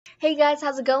Hey guys,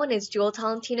 how's it going? It's Jewel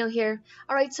Tolentino here.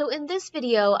 Alright, so in this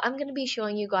video, I'm going to be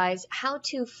showing you guys how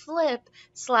to flip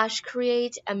 /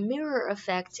 create a mirror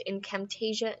effect in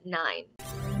Camtasia 9.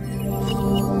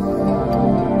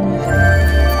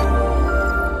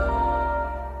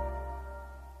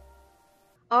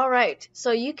 Alright,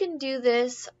 so you can do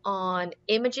this on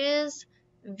images,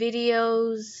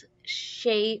 videos,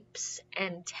 shapes,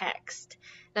 and text.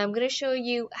 Now I'm going to show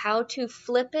you how to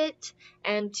flip it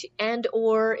and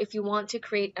or if you want to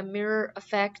create a mirror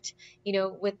effect,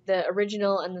 with the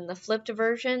original and then the flipped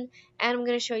version. And I'm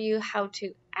going to show you how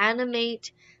to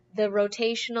animate the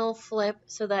rotational flip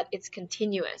so that it's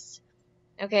continuous.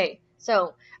 Okay,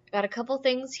 so I got a couple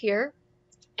things here.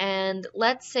 And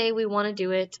let's say we want to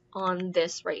do it on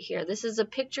this right here. This is a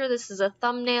picture, this is a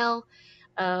thumbnail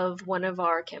of one of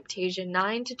our Camtasia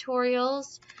 9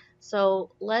 tutorials. So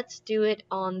let's do it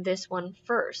on this one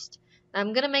first.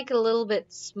 I'm going to make it a little bit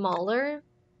smaller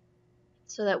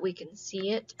so that we can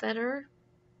see it better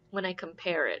when I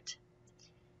compare it.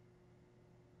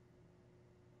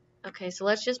 Okay, so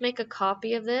let's just make a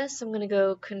copy of this. I'm going to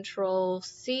go Control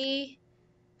C,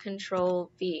 Control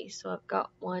V. So I've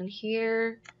got one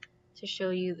here to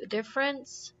show you the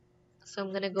difference. So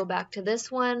I'm going to go back to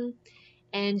this one,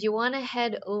 and you want to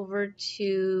head over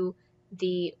to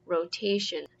the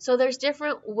rotation. So there's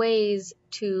different ways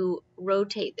to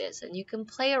rotate this, and you can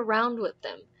play around with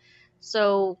them.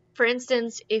 So for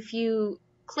instance, if you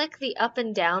click the up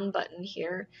and down button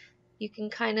here, you can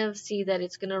kind of see that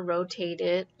it's going to rotate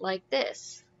it like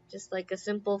this, just like a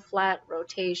simple flat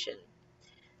rotation.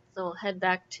 So I'll head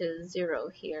back to 0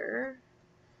 here.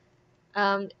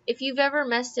 If you've ever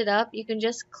messed it up, you can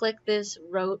just click this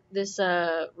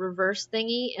reverse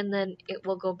thingy, and then it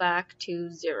will go back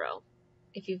to 0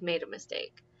 if you've made a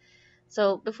mistake.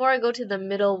 So before I go to the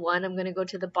middle one, I'm going to go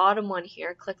to the bottom one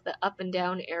here, click the up and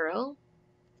down arrow,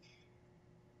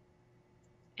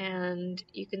 and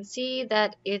you can see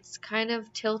that it's kind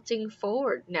of tilting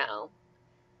forward now,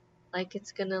 like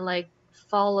it's gonna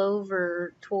fall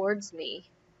over towards me.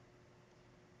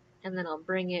 And then I'll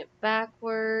bring it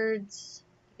backwards.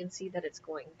 You can see that it's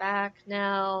going back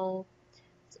now.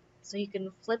 So you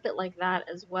can flip it like that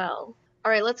as well.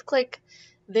 Alright, let's click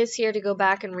this here to go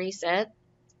back and reset.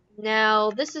 Now,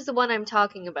 this is the one I'm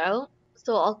talking about.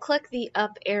 So I'll click the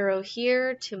up arrow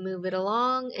here to move it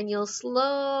along, and you'll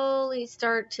slowly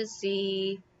start to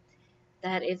see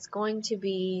that it's going to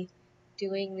be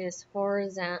doing this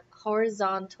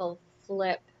horizontal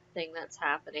flip thing that's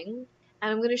happening.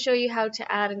 And I'm going to show you how to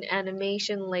add an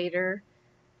animation later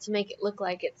to make it look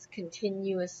like it's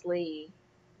continuously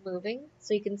moving.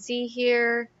 So you can see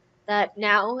here that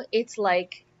now it's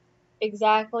like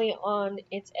exactly on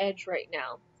its edge right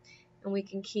now. And we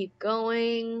can keep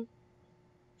going.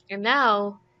 And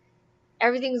now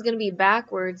everything's going to be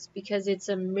backwards because it's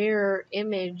a mirror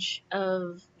image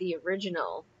of the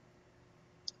original.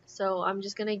 So I'm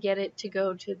just going to get it to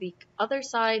go to the other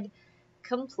side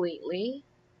completely,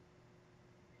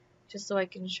 just so I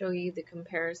can show you the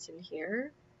comparison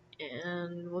here.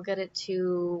 And we'll get it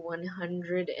to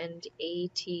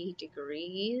 180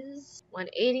 degrees.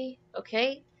 180,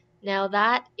 okay. Now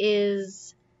that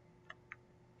is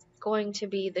going to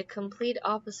be the complete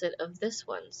opposite of this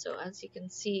one. So as you can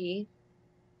see,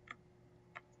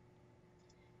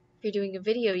 if you're doing a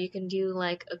video, you can do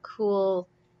like a cool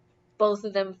both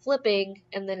of them flipping,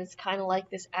 and then it's kind of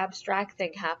like this abstract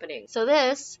thing happening. So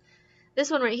this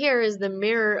one right here is the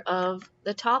mirror of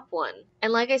the top one.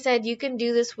 And like I said, you can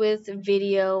do this with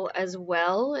video as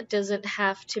well. It doesn't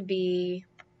have to be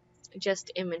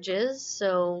just images.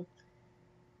 So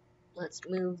let's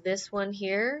move this one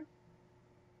here.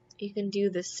 You can do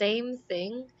the same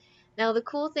thing. Now the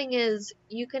cool thing is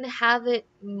you can have it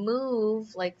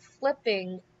move like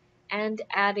flipping and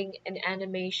adding an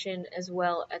animation as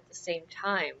well at the same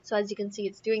time. So as you can see,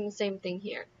 it's doing the same thing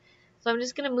here. So I'm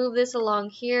just going to move this along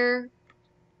here,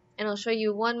 and I'll show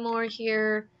you one more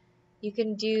here. You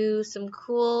can do some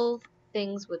cool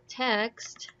things with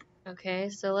text. Okay,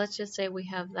 so let's just say we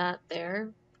have that there.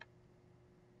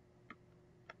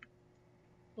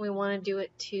 We want to do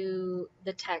it to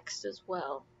the text as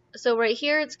well. So right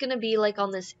here, it's going to be like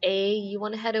on this A. You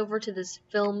want to head over to this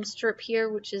film strip here,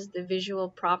 which is the visual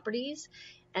properties,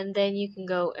 and then you can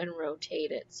go and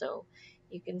rotate it. So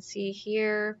you can see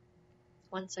here,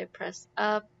 once I press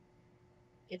up,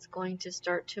 it's going to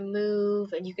start to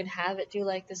move, and you can have it do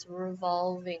like this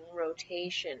revolving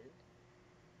rotation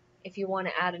if you want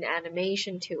to add an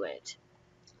animation to it.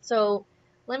 So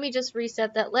let me just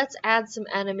reset that. Let's add some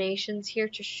animations here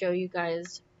to show you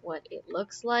guys what it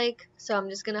looks like. So I'm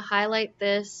just going to highlight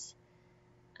this.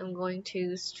 I'm going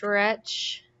to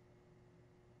stretch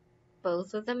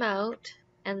both of them out,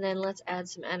 and then let's add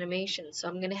some animations. So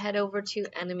I'm going to head over to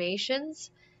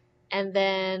animations, and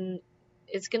then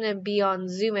it's going to be on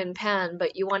zoom and pan,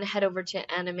 but you want to head over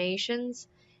to animations,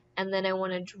 and then I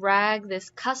want to drag this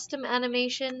custom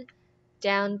animation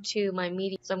down to my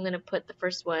media. So I'm going to put the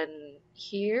first one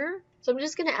here. So I'm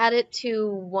just going to add it to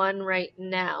 1 right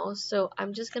now. So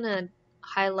I'm just going to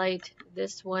highlight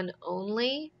this one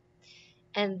only,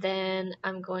 and then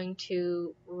I'm going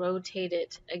to rotate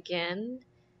it again,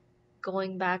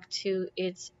 going back to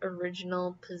its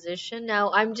original position.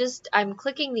 Now I'm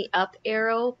clicking the up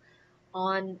arrow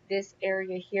on this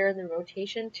area here in the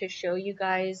rotation to show you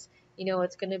guys, you know,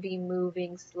 it's going to be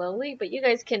moving slowly, but you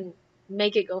guys can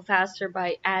make it go faster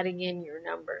by adding in your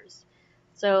numbers.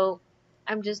 So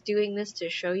I'm just doing this to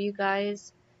show you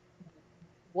guys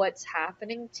what's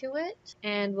happening to it,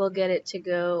 and we'll get it to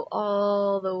go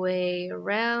all the way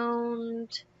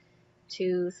around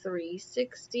to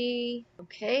 360.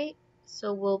 Okay,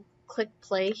 so we'll click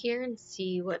play here and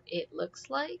see what it looks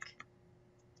like.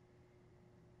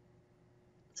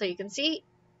 So you can see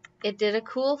it did a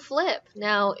cool flip.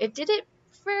 Now it did it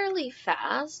fairly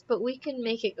fast, but we can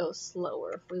make it go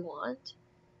slower if we want.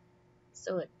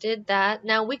 So it did that.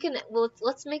 Now we can, well,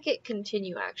 let's make it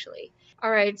continue actually.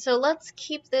 Alright, so let's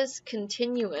keep this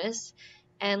continuous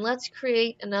and let's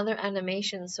create another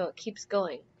animation so it keeps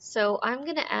going. So I'm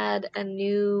going to add a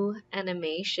new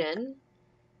animation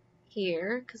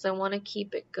here because I want to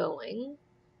keep it going.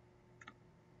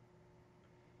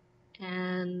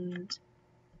 And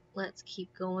let's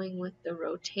keep going with the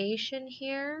rotation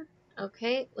here.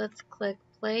 Okay, let's click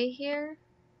play here.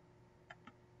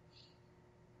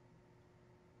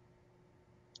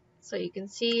 So you can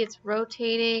see it's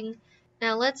rotating.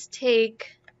 Now let's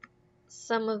take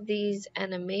some of these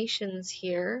animations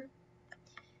here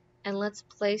and let's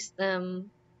place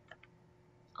them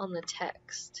on the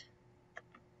text.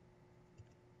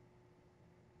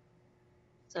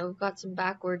 So we've got some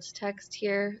backwards text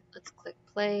here. Let's click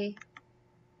play.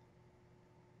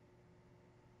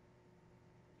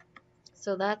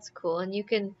 So that's cool, and you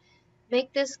can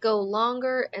make this go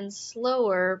longer and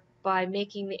slower by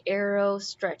making the arrow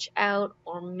stretch out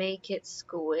or make it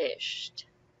squished.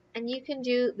 And you can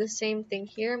do the same thing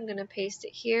here. I'm going to paste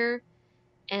it here,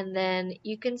 and then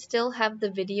you can still have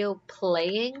the video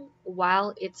playing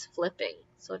while it's flipping.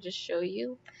 So I'll just show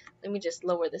you. Let me just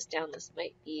lower this down. This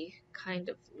might be kind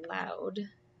of loud.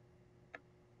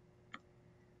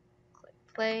 Click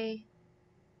play.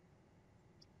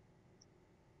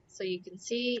 So you can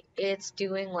see it's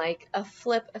doing like a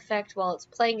flip effect while it's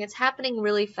playing. It's happening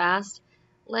really fast.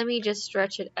 Let me just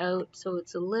stretch it out so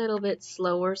it's a little bit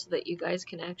slower so that you guys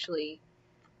can actually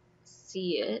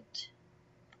see it.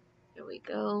 There we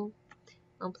go.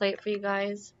 I'll play it for you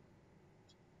guys.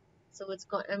 So it's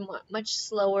going a much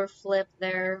slower flip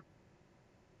there.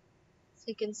 So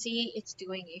you can see it's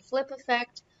doing a flip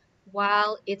effect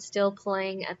while it's still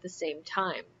playing at the same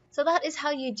time. So that is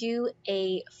how you do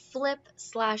a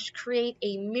flip/create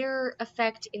a mirror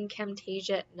effect in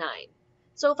Camtasia 9.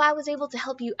 So if I was able to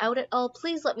help you out at all,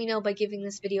 please let me know by giving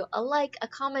this video a like, a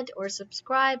comment, or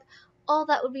subscribe. All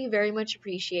that would be very much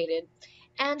appreciated.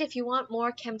 And if you want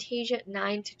more Camtasia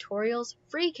 9 tutorials,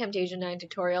 free Camtasia 9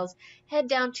 tutorials, head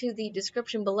down to the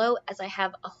description below as I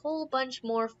have a whole bunch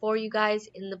more for you guys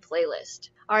in the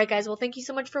playlist. Alright guys, well thank you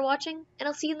so much for watching, and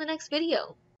I'll see you in the next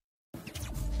video.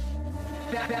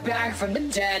 Back from the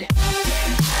dead.